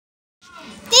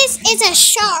This is a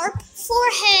Sharp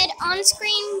four-head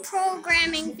on-screen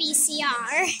programming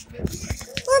VCR.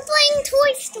 We're playing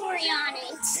Toy Story on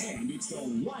it.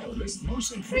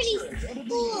 Pretty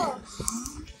cool.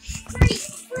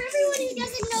 For everyone who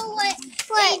doesn't know what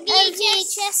a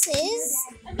VHS is,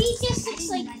 a VHS looks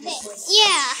like this.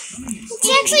 Yeah. It's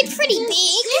actually pretty big.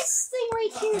 This thing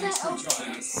right here that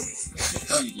opens.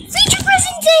 Feature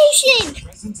presentation!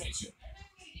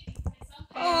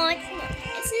 Oh,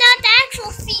 it's not the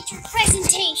actual feature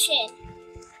presentation.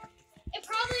 It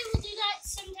probably will do that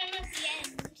sometime at the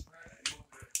end.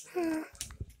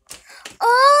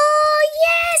 Oh,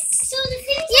 yes! So the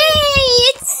thing Yay!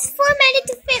 It's formatted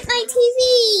to fit my TV.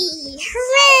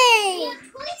 Hooray!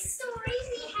 What Toy Story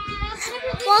we have?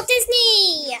 Walt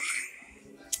Disney.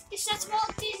 Yes, that's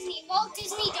Walt Disney. Walt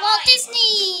Disney died. Walt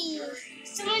Disney!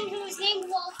 Someone who was named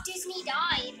Walt Disney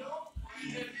died.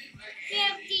 We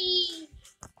have the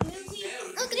movie.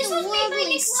 Look at this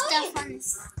wobbly stuff on this.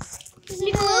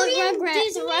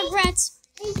 Rugrats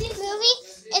movie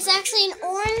is actually an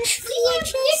orange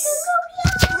VHS.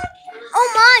 Oh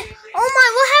my!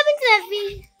 What happened to that V?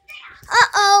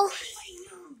 Uh-oh.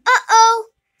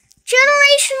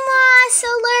 Generation loss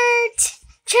alert!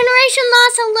 Generation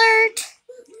loss alert!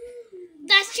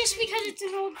 That's just because it's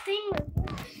an old thing.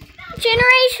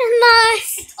 Generation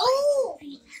loss. It's old.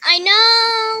 I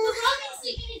know.